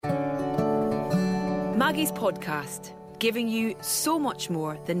Maggie's podcast, giving you so much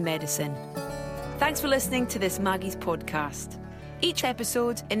more than medicine. Thanks for listening to this Maggie's podcast. Each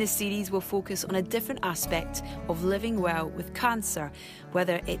episode in this series will focus on a different aspect of living well with cancer,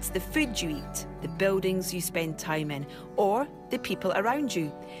 whether it's the food you eat, the buildings you spend time in, or the people around you.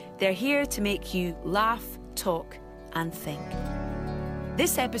 They're here to make you laugh, talk, and think.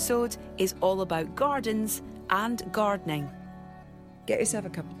 This episode is all about gardens and gardening. Get yourself a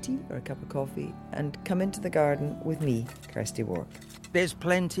cup of tea or a cup of coffee and come into the garden with me, Kirsty Wark. There's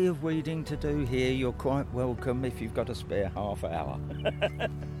plenty of weeding to do here. You're quite welcome if you've got a spare half hour.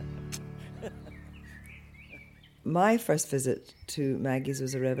 My first visit to Maggie's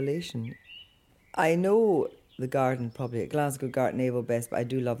was a revelation. I know the garden probably at Glasgow Gartnavel best, but I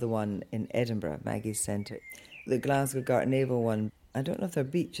do love the one in Edinburgh, Maggie's Centre. The Glasgow Gartnavel one, I don't know if they're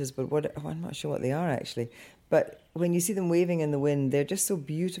beeches, but I'm not sure what they are actually. But when you see them waving in the wind, they're just so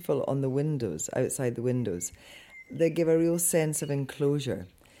beautiful on the windows, outside the windows. They give a real sense of enclosure.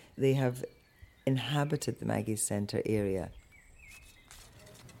 They have inhabited the Maggie's Centre area.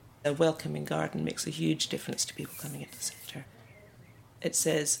 A welcoming garden makes a huge difference to people coming into the centre. It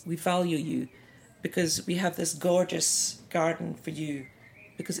says, we value you because we have this gorgeous garden for you,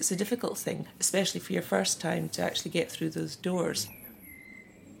 because it's a difficult thing, especially for your first time, to actually get through those doors.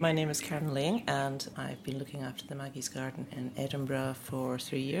 My name is Karen Lang, and I've been looking after the Maggie's Garden in Edinburgh for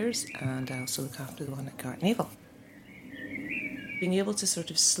 3 years, and I also look after the one at Gartnavel. Being able to sort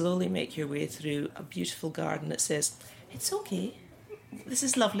of slowly make your way through a beautiful garden that says, it's okay, this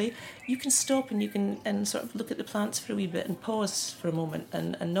is lovely, you can stop and you can sort of look at the plants for a wee bit and pause for a moment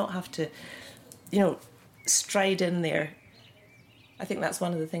and not have to, stride in there. I think that's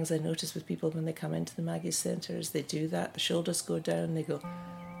one of the things I notice with people when they come into the Maggie's Centre is they do that, the shoulders go down, they go...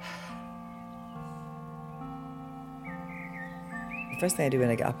 The first thing I do when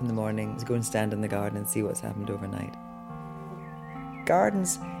I get up in the morning is go and stand in the garden and see what's happened overnight.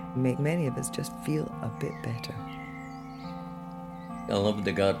 Gardens make many of us just feel a bit better. I love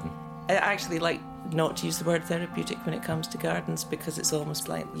the garden. I actually like not to use the word therapeutic when it comes to gardens because it's almost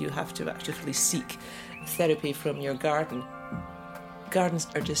like you have to actually seek therapy from your garden. Gardens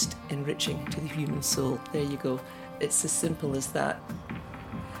are just enriching to the human soul. There you go. It's as simple as that.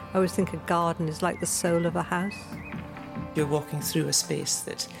 I always think a garden is like the soul of a house. You're walking through a space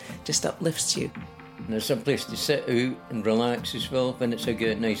that just uplifts you. And there's some place to sit out and relax as well when it's a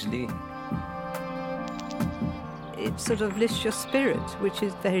good, nice day. It sort of lifts your spirit, which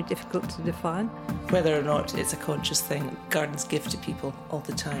is very difficult to define. Whether or not it's a conscious thing, gardens give to people all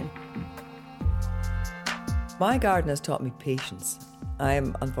the time. My garden has taught me patience. I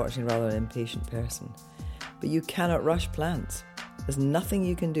am unfortunately rather an impatient person. But you cannot rush plants. There's nothing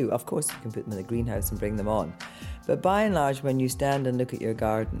you can do. Of course you can put them in the greenhouse and bring them on. But by and large, when you stand and look at your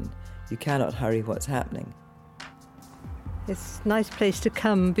garden, you cannot hurry what's happening. It's a nice place to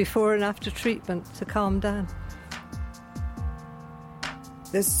come before and after treatment to calm down.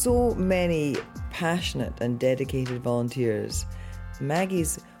 There's so many passionate and dedicated volunteers.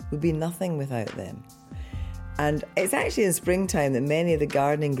 Maggie's would be nothing without them. And it's actually in springtime that many of the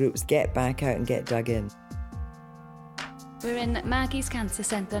gardening groups get back out and get dug in. We're in Maggie's Cancer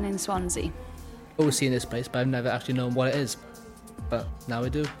Centre in Swansea. Always seen this place, but I've never actually known what it is. But now I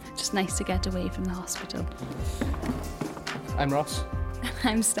do. Just nice to get away from the hospital. I'm Ross.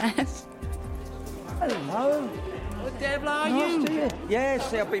 I'm Steph. Hello. What the devil are you?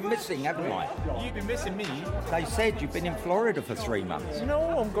 Yes, I've been missing, haven't I? You've been missing me? They said you've been in Florida for 3 months. No,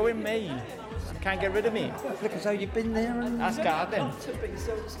 I'm going May. Can't get rid of me. Look as though you've been there and... That's garden.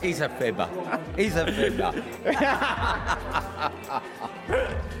 He's a fibber. He's a fibber.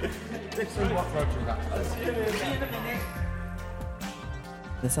 Let's see what Roger got.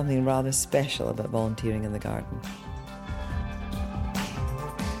 There's something rather special about volunteering in the garden.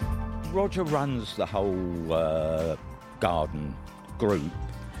 Roger runs the whole garden group.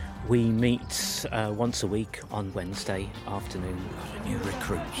 We meet once a week on Wednesday afternoon. New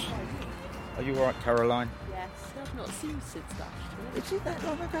recruits. Are you all right, Caroline? Yes, I've not seen you since last year. Is it that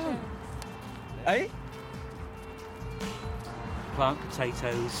long ago? Eh? Plant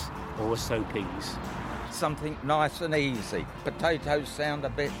potatoes or sow peas. Something nice and easy. Potatoes sound a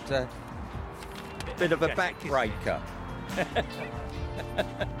bit of a backbreaker.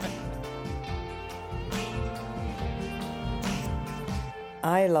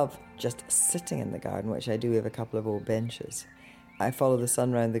 I love just sitting in the garden, which I do with a couple of old benches. I follow the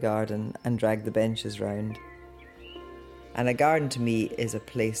sun round the garden and drag the benches round. And a garden to me is a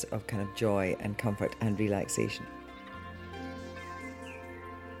place of kind of joy and comfort and relaxation.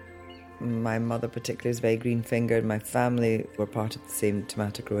 My mother particularly is very green-fingered. My family were part of the same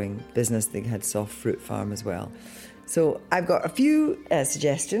tomato growing business. They had soft fruit farm as well. So I've got a few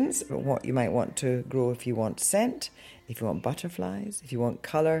suggestions about what you might want to grow if you want scent, if you want butterflies, if you want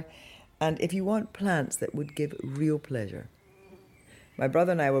colour, and if you want plants that would give real pleasure. My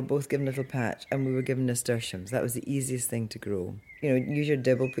brother and I were both given a little patch, and we were given nasturtiums. That was the easiest thing to grow. Use your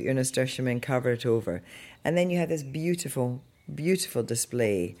dibble, put your nasturtium in, cover it over. And then you have this beautiful, beautiful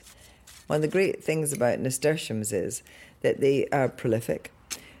display. One of the great things about nasturtiums is that they are prolific,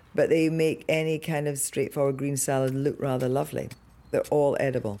 but they make any kind of straightforward green salad look rather lovely. They're all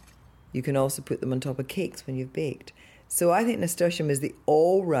edible. You can also put them on top of cakes when you've baked. So I think nasturtium is the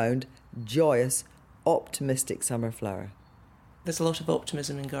all-round, joyous, optimistic summer flower. There's a lot of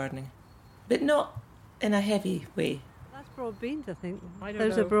optimism in gardening, but not in a heavy way. That's broad beans, I think.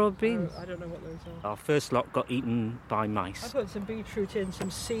 Those are broad beans. I don't know what those are. Our first lot got eaten by mice. I put some beetroot in, some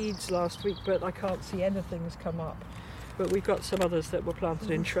seeds last week, but I can't see anything's come up. But we've got some others that were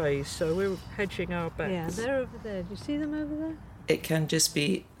planted in trays, so we're hedging our bets. Yeah, they're over there. Do you see them over there? It can just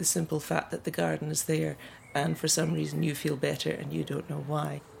be the simple fact that the garden is there, and for some reason you feel better and you don't know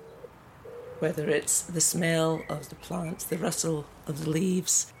why. Whether it's the smell of the plants, the rustle of the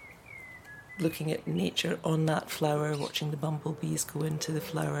leaves, looking at nature on that flower, watching the bumblebees go into the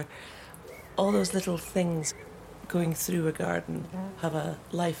flower, all those little things going through a garden have a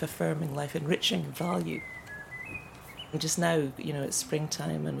life-affirming, life-enriching value. And just now, it's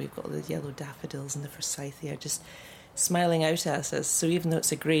springtime and we've got the yellow daffodils and the forsythia just smiling out at us. So even though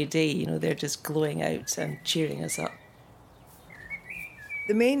it's a grey day, they're just glowing out and cheering us up.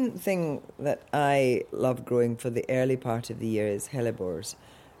 The main thing that I love growing for the early part of the year is hellebores.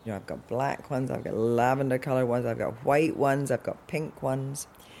 I've got black ones, I've got lavender colour ones, I've got white ones, I've got pink ones.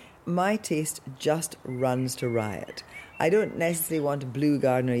 My taste just runs to riot. I don't necessarily want a blue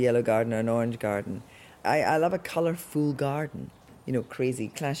garden or a yellow garden or an orange garden. I love a colourful garden, crazy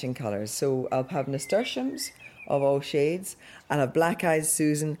clashing colours. So I'll have nasturtiums of all shades. I'll have black-eyed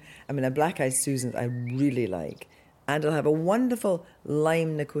Susan. A black-eyed Susan I really like. And I'll have a wonderful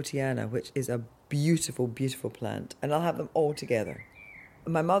lime nicotiana, which is a beautiful, beautiful plant. And I'll have them all together.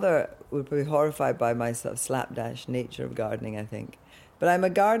 My mother would be horrified by my sort of slapdash nature of gardening, I think. But I'm a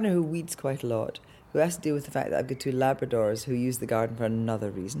gardener who weeds quite a lot, who has to deal with the fact that I've got 2 Labradors who use the garden for another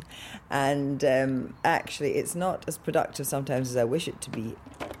reason. And actually, it's not as productive sometimes as I wish it to be.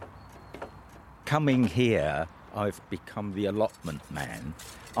 Coming here, I've become the allotment man.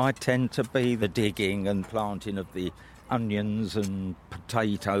 I tend to be the digging and planting of the onions and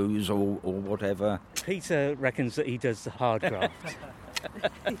potatoes or whatever. Peter reckons that he does the hard graft.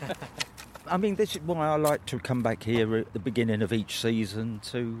 This is why I like to come back here at the beginning of each season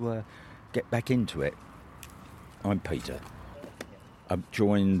to get back into it. I'm Peter. I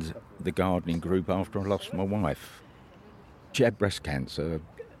joined the gardening group after I lost my wife. She had breast cancer.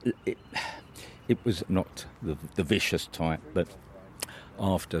 It was not the vicious type, but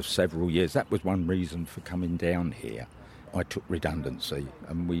after several years, that was one reason for coming down here. I took redundancy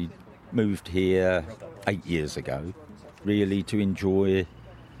and we moved here 8 years ago, really to enjoy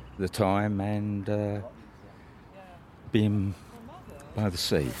the time and being by the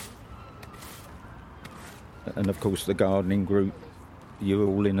sea. And of course the gardening group, you're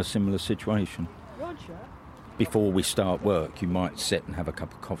all in a similar situation. Before we start work, you might sit and have a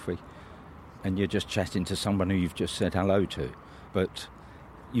cup of coffee and you're just chatting to someone who you've just said hello to. But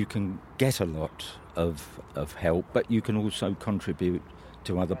you can get a lot of help, but you can also contribute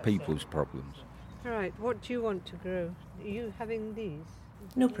to other people's problems. Right, what do you want to grow? Are you having these?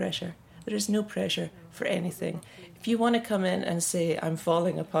 No pressure. There is no pressure for anything. If you want to come in and say, I'm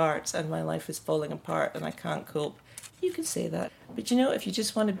falling apart and my life is falling apart and I can't cope, you can say that. But if you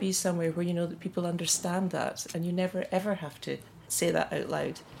just want to be somewhere where you know that people understand that and you never ever have to say that out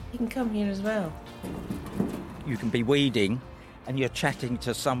loud, you can come here as well. You can be weeding and you're chatting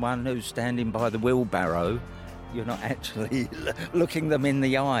to someone who's standing by the wheelbarrow. You're not actually looking them in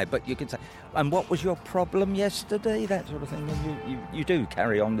the eye, but you can say, and what was your problem yesterday? That sort of thing. And you do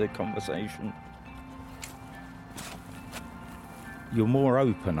carry on the conversation. You're more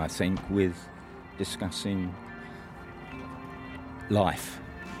open, I think, with discussing life.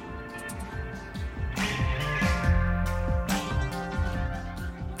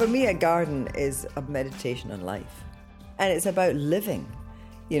 For me, a garden is a meditation on life. And it's about living,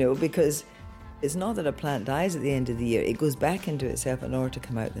 because it's not that a plant dies at the end of the year. It goes back into itself in order to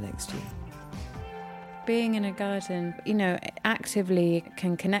come out the next year. Being in a garden, actively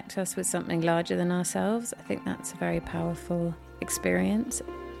can connect us with something larger than ourselves. I think that's a very powerful experience.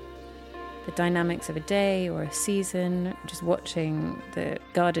 the dynamics of a day or a season, just watching the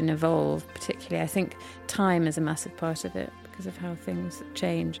garden evolve, particularly. I think time is a massive part of it because of how things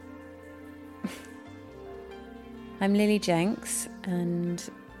change. I'm Lily Jenks, and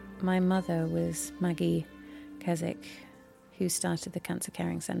my mother was Maggie Keswick, who started the Cancer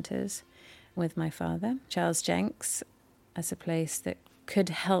Caring Centres with my father, Charles Jenks, as a place that could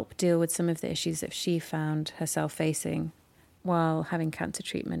help deal with some of the issues that she found herself facing while having cancer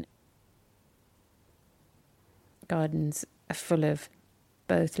treatment. Gardens are full of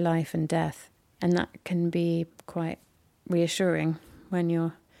both life and death, and that can be quite reassuring when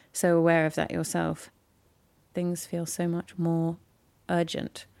you're so aware of that yourself. Things feel so much more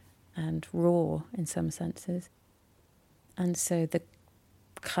urgent and raw in some senses. And so the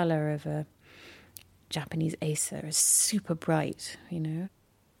colour of a Japanese Acer is super bright, you know.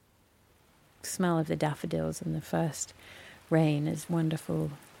 The smell of the daffodils and the first rain is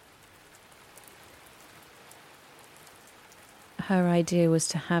wonderful. Her idea was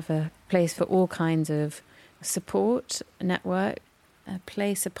to have a place for all kinds of support network, a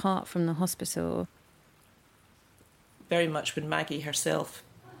place apart from the hospital. Very much when Maggie herself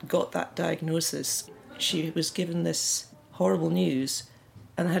got that diagnosis, she was given this horrible news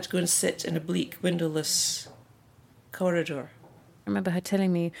and had to go and sit in a bleak, windowless corridor. I remember her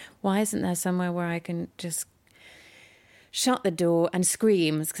telling me, why isn't there somewhere where I can just shut the door and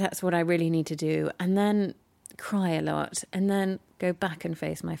scream, because that's what I really need to do, and then cry a lot, and then go back and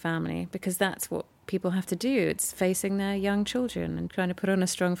face my family, because that's what people have to do. It's facing their young children and trying to put on a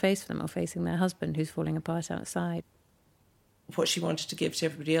strong face for them, or facing their husband who's falling apart outside. What she wanted to give to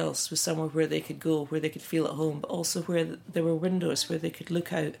everybody else was somewhere where they could go, where they could feel at home, but also where there were windows where they could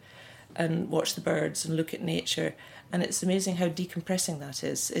look out and watch the birds and look at nature. And it's amazing how decompressing that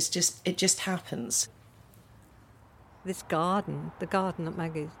is. It just happens. This garden, the garden at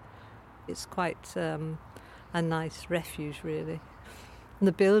Maggie's, it's quite a nice refuge, really. And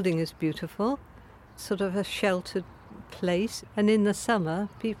the building is beautiful, sort of a sheltered place. And in the summer,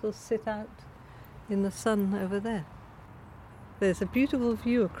 people sit out in the sun over there. There's a beautiful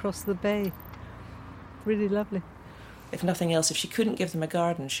view across the bay. Really lovely. If nothing else, if she couldn't give them a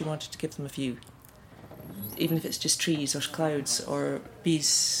garden, she wanted to give them a view. Even if it's just trees or clouds or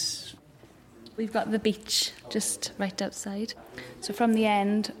bees. We've got the beach just right outside. So from the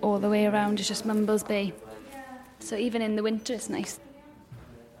end all the way around is just Mumbles Bay. So even in the winter it's nice.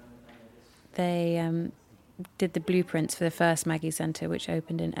 They did the blueprints for the first Maggie Centre, which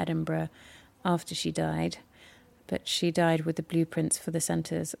opened in Edinburgh after she died. But she died with the blueprints for the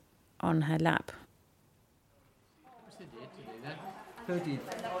centres on her lap. 13th.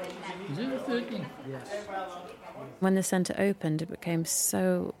 Is it the 13th? Yes. When the centre opened, it became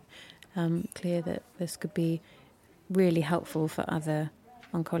so clear that this could be really helpful for other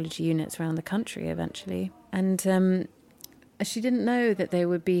oncology units around the country eventually. And she didn't know that they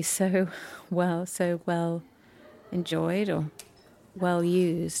would be so well enjoyed or well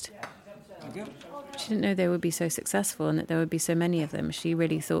used. She didn't know they would be so successful and that there would be so many of them. She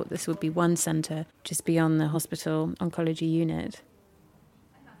really thought this would be one centre just beyond the hospital oncology unit.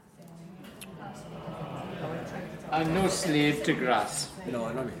 I'm no slave to grass. No,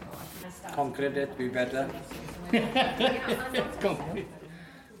 I know me. Concrete it, be better.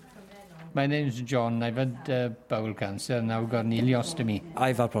 My name's John. I've had bowel cancer and I've got an ileostomy.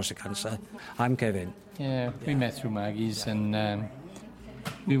 I've had prostate cancer. I'm Kevin. Yeah, we met through Maggie's and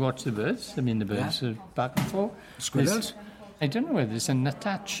we watched the birds. I mean, the birds are back and forth. Squirrels? I don't know whether there's a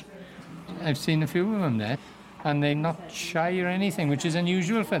nuthatch. I've seen a few of them there, and they're not shy or anything, which is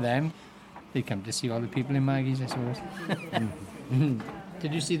unusual for them. They come to see all the people in Maggie's, I suppose.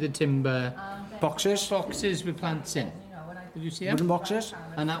 Did you see the timber boxes? Boxes with plants in. Did you see them? Wooden boxes?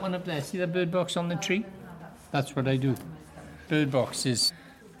 And that one up there, see the bird box on the tree? That's what I do. Bird boxes.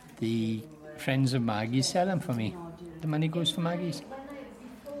 The friends of Maggie's sell them for me. The money goes for Maggie's.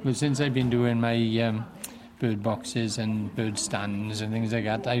 Well, since I've been doing my bird boxes and bird stands and things like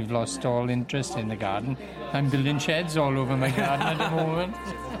that, I've lost all interest in the garden. I'm building sheds all over my garden at the moment.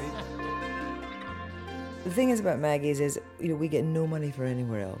 The thing is about Maggie's is, we get no money for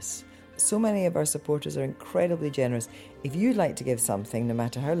anywhere else. So many of our supporters are incredibly generous. If you'd like to give something, no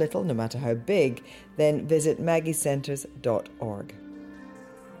matter how little, no matter how big, then visit maggiecentres.org.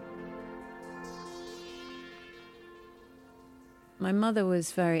 My mother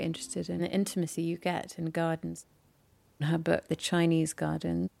was very interested in the intimacy you get in gardens. Her book, The Chinese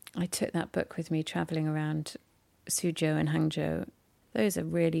Garden, I took that book with me travelling around Suzhou and Hangzhou. Those are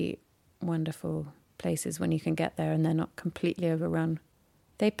really wonderful places when you can get there and they're not completely overrun.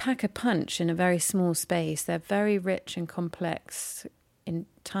 They pack a punch in a very small space. They're very rich and complex in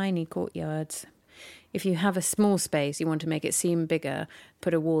tiny courtyards. If you have a small space, you want to make it seem bigger,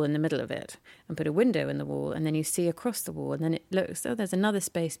 put a wall in the middle of it and put a window in the wall, and then you see across the wall, and then it looks, oh, there's another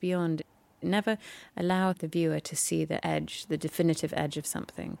space beyond. Never allow the viewer to see the edge, the definitive edge of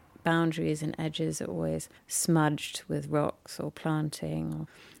something. Boundaries and edges are always smudged with rocks or planting or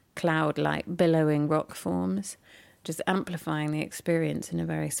cloud-like billowing rock forms, just amplifying the experience in a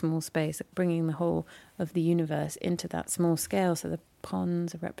very small space, bringing the whole of the universe into that small scale. So the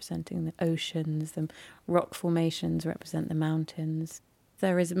ponds are representing the oceans, the rock formations represent the mountains.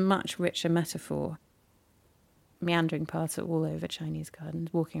 There is a much richer metaphor. Meandering paths are all over Chinese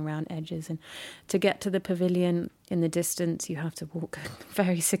gardens, walking around edges, and to get to the pavilion in the distance you have to walk a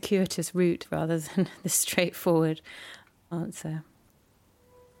very circuitous route rather than the straightforward answer.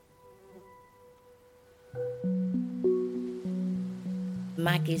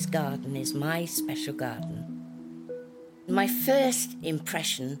 Maggie's garden is my special garden. My first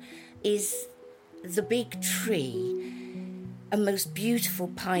impression is the big tree, a most beautiful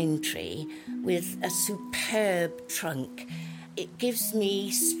pine tree with a superb trunk. It gives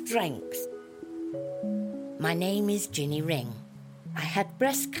me strength. My name is Ginny Ring. I had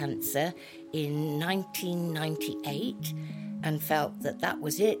breast cancer in 1998 and felt that that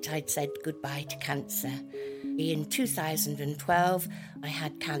was it. I'd said goodbye to cancer. In 2012, I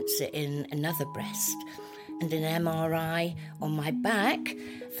had cancer in another breast, and an MRI on my back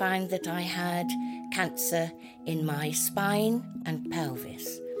found that I had cancer in my spine and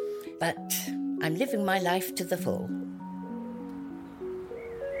pelvis. But I'm living my life to the full.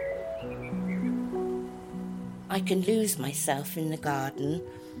 I can lose myself in the garden.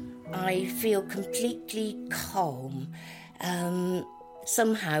 I feel completely calm.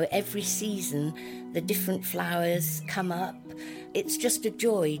 Somehow every season the different flowers come up. It's just a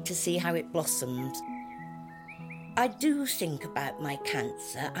joy to see how it blossoms. I do think about my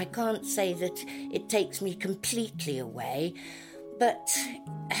cancer. I can't say that it takes me completely away, but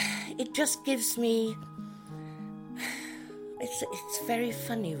it just gives me... It's very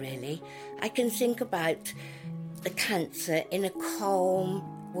funny, really. I can think about the cancer in a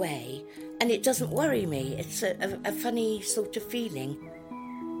calm way, and it doesn't worry me. It's a funny sort of feeling.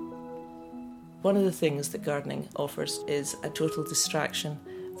 One of the things that gardening offers is a total distraction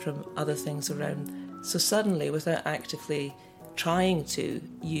from other things around. So suddenly, without actively trying to,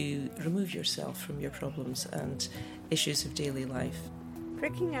 you remove yourself from your problems and issues of daily life.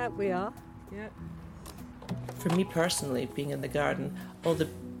 Pricking out we are. Yeah. For me personally, being in the garden, all the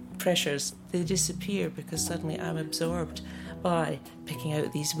pressures, they disappear because suddenly I'm absorbed by picking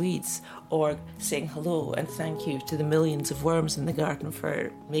out these weeds or saying hello and thank you to the millions of worms in the garden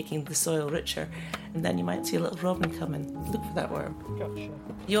for making the soil richer. And then you might see a little robin come and look for that worm. Gotcha.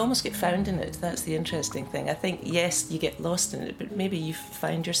 You almost get found in it. That's the interesting thing. I think, yes, you get lost in it, but maybe you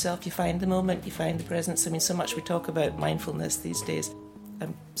find yourself, you find the moment, you find the presence. I mean, so much we talk about mindfulness these days.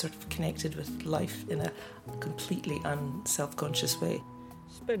 I'm sort of connected with life in a completely unself-conscious way.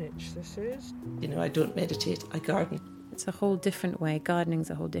 Spinach, this is. You know, I don't meditate, I garden. It's a whole different way. Gardening's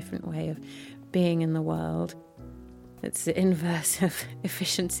a whole different way of being in the world. It's the inverse of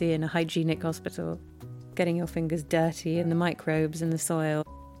efficiency in a hygienic hospital. Getting your fingers dirty and the microbes in the soil.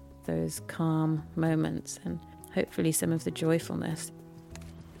 Those calm moments and hopefully some of the joyfulness.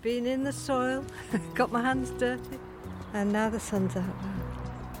 Been in the soil, got my hands dirty, and now the sun's out.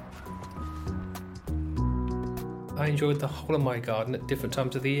 I enjoyed the whole of my garden at different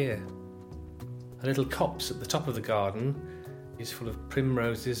times of the year. A little copse at the top of the garden is full of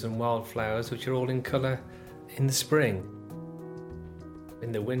primroses and wildflowers, which are all in colour in the spring.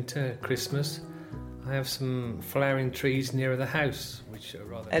 In the winter, Christmas, I have some flowering trees nearer the house, which are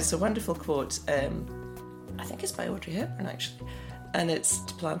rather... It's a wonderful quote. I think it's by Audrey Hepburn, actually. And it's,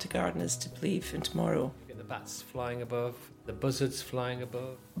 to plant a garden is to believe in tomorrow. You get the bats flying above, the buzzards flying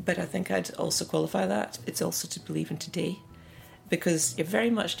above. But I think I'd also qualify that. It's also to believe in today. Because you're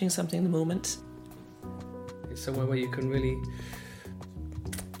very much doing something in the moment. It's somewhere where you can really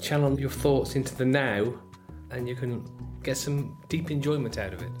channel your thoughts into the now and you can get some deep enjoyment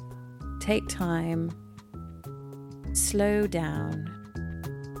out of it. Take time, slow down.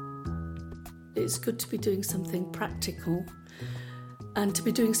 It's good to be doing something practical and to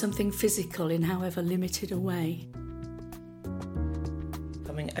be doing something physical in however limited a way.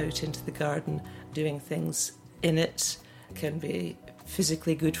 Coming out into the garden, doing things in it can be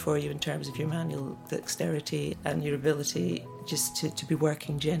physically good for you in terms of your manual dexterity and your ability just to be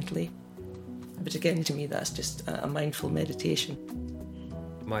working gently. But again, to me, that's just a mindful meditation.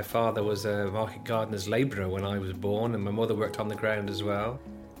 My father was a market gardener's labourer when I was born, and my mother worked on the ground as well.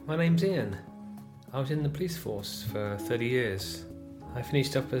 My name's Ian. I was in the police force for 30 years. I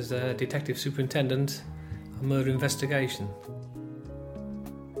finished up as a detective superintendent on murder investigation.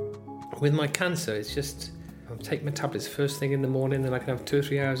 With my cancer, it's just, I take my tablets first thing in the morning, then I can have 2 or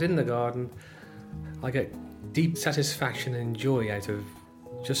 3 hours in the garden. I get deep satisfaction and joy out of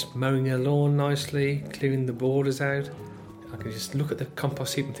just mowing a lawn nicely, clearing the borders out. I can just look at the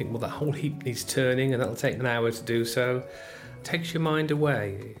compost heap and think, well, that whole heap needs turning, and that'll take an hour to do so. It takes your mind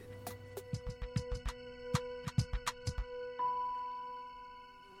away.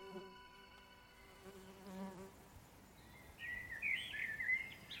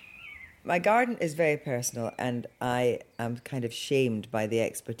 My garden is very personal, and I am kind of shamed by the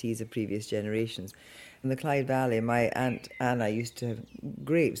expertise of previous generations. In the Clyde Valley, my Aunt Anna used to have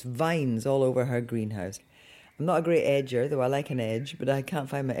grapes, vines all over her greenhouse. I'm not a great edger, though I like an edge, but I can't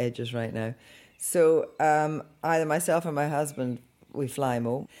find my edges right now. So either myself or my husband, we fly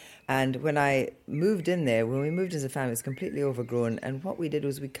mow. And when I moved in there, when we moved as a family, it was completely overgrown. And what we did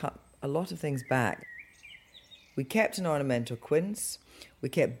was we cut a lot of things back. We kept an ornamental quince, we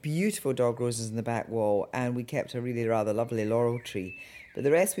kept beautiful dog roses in the back wall, and we kept a really rather lovely laurel tree. But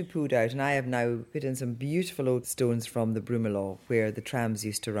the rest we pulled out, and I have now put in some beautiful old stones from the Brumallow, where the trams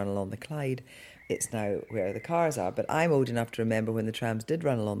used to run along the Clyde. It's now where the cars are, but I'm old enough to remember when the trams did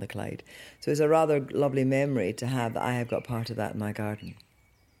run along the Clyde. So it's a rather lovely memory to have that I have got part of that in my garden.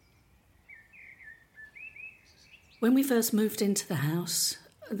 When we first moved into the house,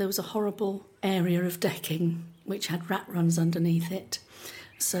 there was a horrible area of decking which had rat runs underneath it.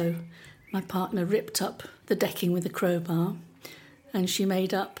 So my partner ripped up the decking with a crowbar, and she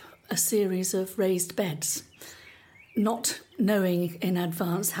made up a series of raised beds, not knowing in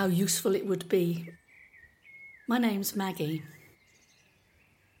advance how useful it would be. My name's Maggie.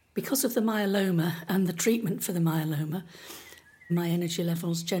 Because of the myeloma and the treatment for the myeloma, my energy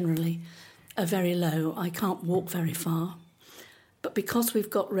levels generally are very low. I can't walk very far. But because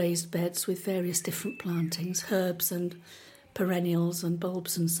we've got raised beds with various different plantings, herbs and perennials and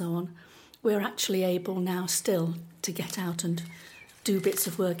bulbs and so on, we're actually able now still to get out and do bits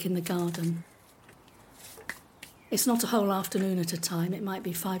of work in the garden. It's not a whole afternoon at a time, it might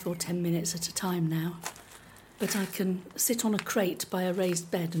be 5 or 10 minutes at a time now. But I can sit on a crate by a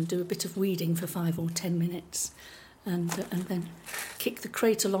raised bed and do a bit of weeding for 5 or 10 minutes and then kick the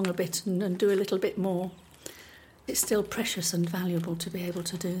crate along a bit and do a little bit more. It's still precious and valuable to be able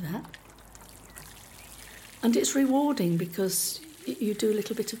to do that. And it's rewarding because you do a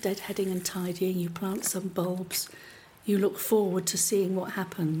little bit of deadheading and tidying, you plant some bulbs, you look forward to seeing what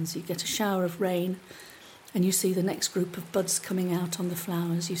happens. You get a shower of rain and you see the next group of buds coming out on the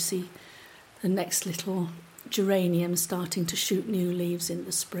flowers. You see the next little geranium starting to shoot new leaves in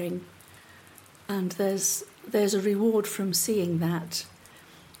the spring. And there's a reward from seeing that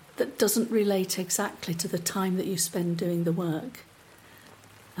doesn't relate exactly to the time that you spend doing the work,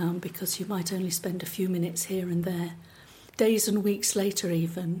 because you might only spend a few minutes here and there, days and weeks later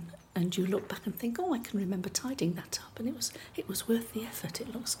even, and you look back and think, oh, I can remember tidying that up, and it was worth the effort,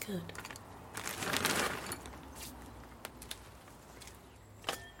 it looks good.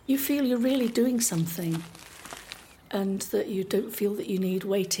 You feel you're really doing something, and that you don't feel that you need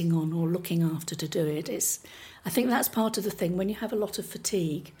waiting on or looking after to do it. I think that's part of the thing. When you have a lot of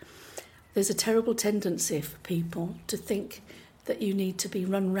fatigue, there's a terrible tendency for people to think that you need to be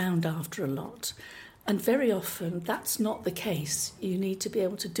run round after a lot. And very often that's not the case. You need to be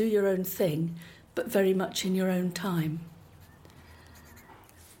able to do your own thing, but very much in your own time.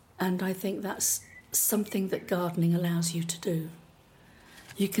 And I think that's something that gardening allows you to do.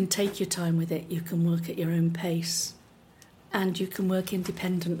 You can take your time with it, you can work at your own pace, and you can work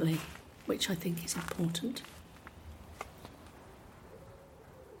independently, which I think is important.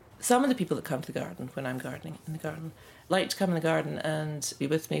 Some of the people that come to the garden when I'm gardening in the garden like to come in the garden and be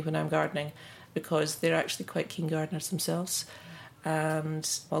with me when I'm gardening because they're actually quite keen gardeners themselves. And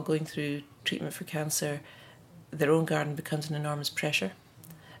while going through treatment for cancer, their own garden becomes an enormous pressure.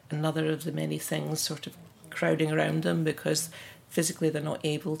 Another of the many things sort of crowding around them because physically they're not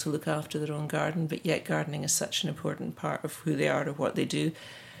able to look after their own garden, but yet gardening is such an important part of who they are or what they do.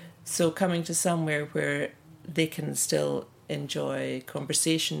 So coming to somewhere where they can still enjoy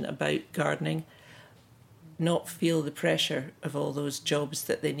conversation about gardening, not feel the pressure of all those jobs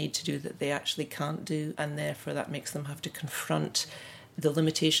that they need to do that they actually can't do, and therefore that makes them have to confront the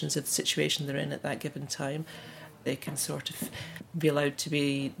limitations of the situation they're in at that given time. They can sort of be allowed to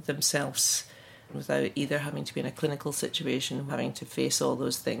be themselves without either having to be in a clinical situation, having to face all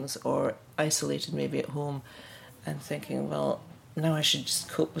those things, or isolated maybe at home and thinking, well, now I should just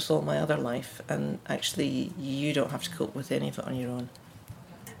cope with all my other life, and actually you don't have to cope with any of it on your own.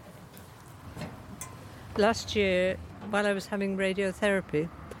 Last year while I was having radiotherapy,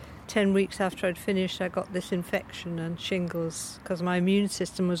 10 weeks after I'd finished, I got this infection and shingles because my immune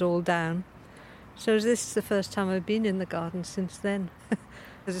system was all down. So this is the first time I've been in the garden since then.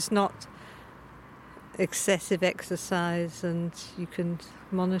 Because it's not excessive exercise and you can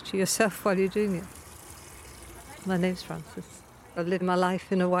monitor yourself while you're doing it. My name's Frances. I've lived my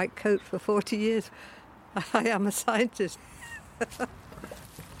life in a white coat for 40 years. I am a scientist.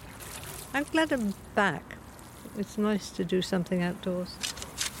 I'm glad I'm back. It's nice to do something outdoors.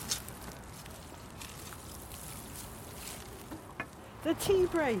 The tea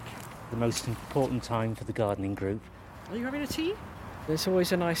break. The most important time for the gardening group. Are you having a tea? There's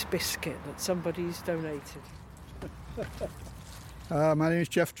always a nice biscuit that somebody's donated. My name is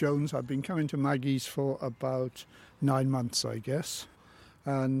Jeff Jones. I've been coming to Maggie's for about 9 months, I guess.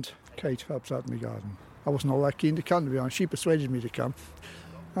 And Kate helps out in the garden. I wasn't all that keen to come, to be honest. She persuaded me to come.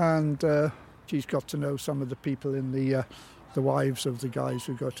 And she's got to know some of the people in the wives of the guys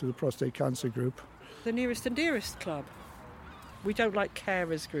who go to the prostate cancer group. The Nearest and Dearest Club. We don't like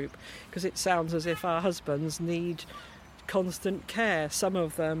carers group because it sounds as if our husbands need constant care. Some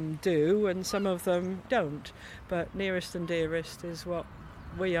of them do and some of them don't. But Nearest and Dearest is what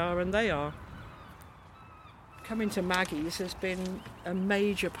we are and they are. Coming to Maggie's has been a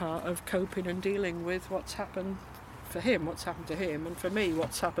major part of coping and dealing with what's happened for him, what's happened to him, and for me,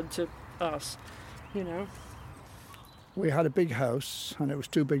 what's happened to us, you know. We had a big house and it was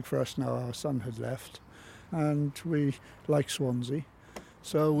too big for us now. Our son had left. And we like Swansea,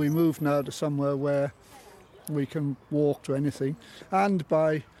 so we moved now to somewhere where we can walk to anything. And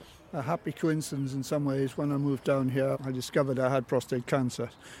by a happy coincidence in some ways, when I moved down here, I discovered I had prostate cancer.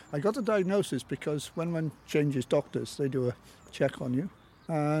 I got the diagnosis because when one changes doctors, they do a check on you.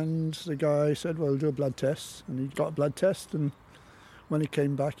 And the guy said, well, do a blood test. And he got a blood test, and when he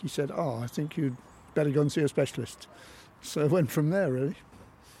came back, he said, I think you'd better go and see a specialist. So I went from there, really.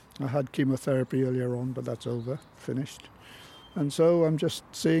 I had chemotherapy earlier on, but that's over, finished. And so I'm just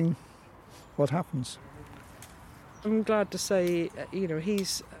seeing what happens. I'm glad to say,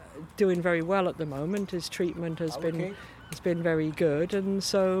 he's doing very well at the moment. His treatment has been very good, and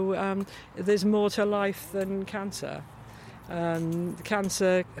so there's more to life than cancer.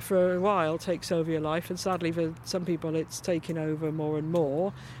 Cancer for a while takes over your life, and sadly for some people it's taking over more and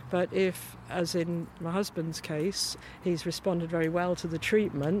more. But if, as in my husband's case, he's responded very well to the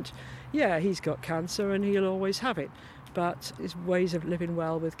treatment, yeah, he's got cancer and he'll always have it. But his ways of living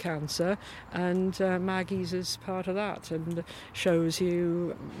well with cancer, and Maggie's is part of that, and shows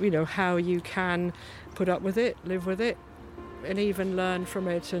you, how you can put up with it, live with it, and even learn from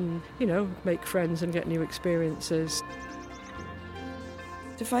it, and, make friends and get new experiences.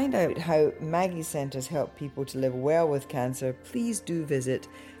 To find out how Maggie's Centres help people to live well with cancer, please do visit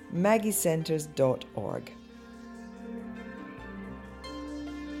maggiescentres.org.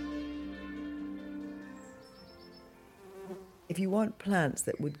 If you want plants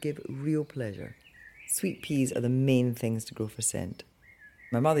that would give real pleasure, sweet peas are the main things to grow for scent.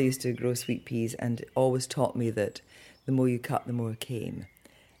 My mother used to grow sweet peas and always taught me that the more you cut, the more came.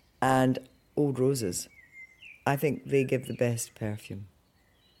 And old roses, I think they give the best perfume.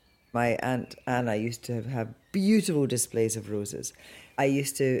 My Aunt Anna used to have beautiful displays of roses. I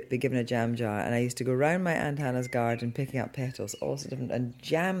used to be given a jam jar, and I used to go round my Aunt Anna's garden picking up petals, all sorts of different, and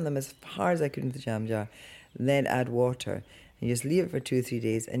jam them as hard as I could into the jam jar, then add water. And you just leave it for 2 or 3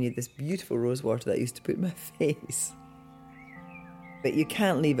 days, and you had this beautiful rose water that I used to put in my face. But you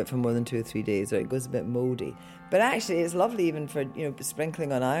can't leave it for more than 2 or 3 days, or it goes a bit mouldy. But actually, it's lovely even for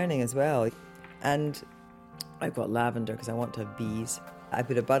sprinkling on ironing as well. And I've got lavender because I want to have bees. I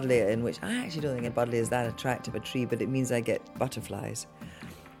put a buddleia in, which I actually don't think a buddleia is that attractive a tree, but it means I get butterflies.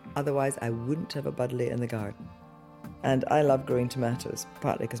 Otherwise, I wouldn't have a buddleia in the garden. And I love growing tomatoes,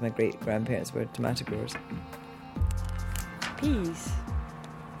 partly because my great-grandparents were tomato growers. Peas,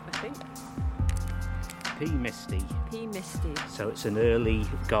 I think. Pea misty. Pea misty. So it's an early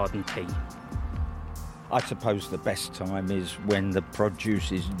garden pea. I suppose the best time is when the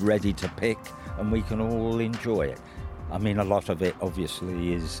produce is ready to pick and we can all enjoy it. I mean, a lot of it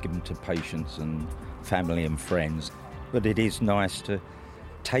obviously is given to patients and family and friends, but it is nice to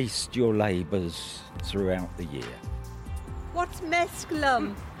taste your labours throughout the year. What's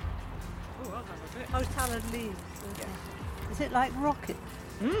mesclun? Oh, I'll have a bit. Oh, salad leaves. Is it like rocket?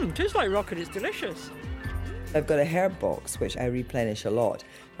 It is like rocket, it's delicious. I've got a herb box, which I replenish a lot.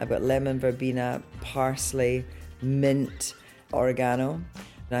 I've got lemon, verbena, parsley, mint, oregano,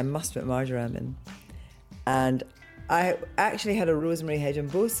 and I must put marjoram in. And I actually had a rosemary hedge on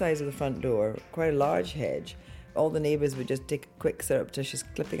both sides of the front door, quite a large hedge, All the neighbours would just take a quick surreptitious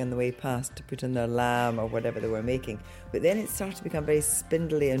clipping on the way past to put in their lamb or whatever they were making. But then it started to become very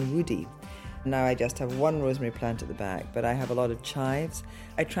spindly and woody. Now I just have one rosemary plant at the back, but I have a lot of chives.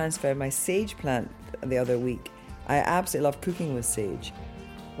 I transferred my sage plant the other week. I absolutely love cooking with sage.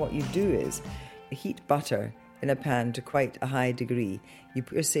 What you do is heat butter in a pan to quite a high degree. You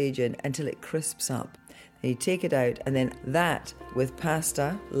put your sage in until it crisps up. Then you take it out, and then that with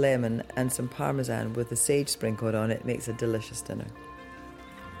pasta, lemon and some parmesan with the sage sprinkled on it makes a delicious dinner.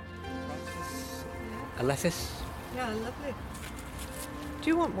 A lettuce? Yeah, lovely. Do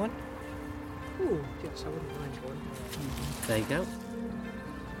you want one? Oh, yes, I wouldn't mind one. There you go.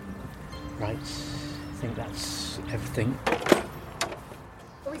 Right, I think that's everything.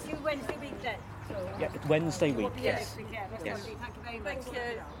 We see you Wednesday week then. Yeah, Wednesday week, Yes. yes. Yes. Thank you very much. Thank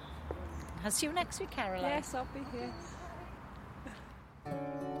you. I'll see you next week, Caroline. Yes, I'll be here.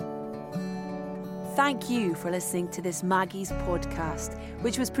 Thank you for listening to this Maggie's podcast,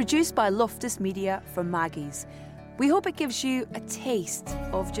 which was produced by Loftus Media for Maggie's. We hope it gives you a taste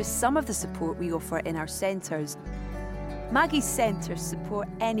of just some of the support we offer in our centres. Maggie's centres support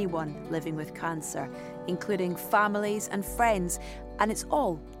anyone living with cancer, including families and friends, and it's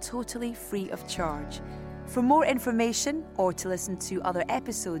all totally free of charge. For more information or to listen to other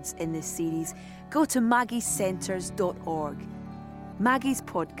episodes in this series, go to maggiescentres.org. Maggie's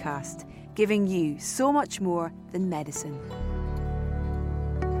podcast, giving you so much more than medicine.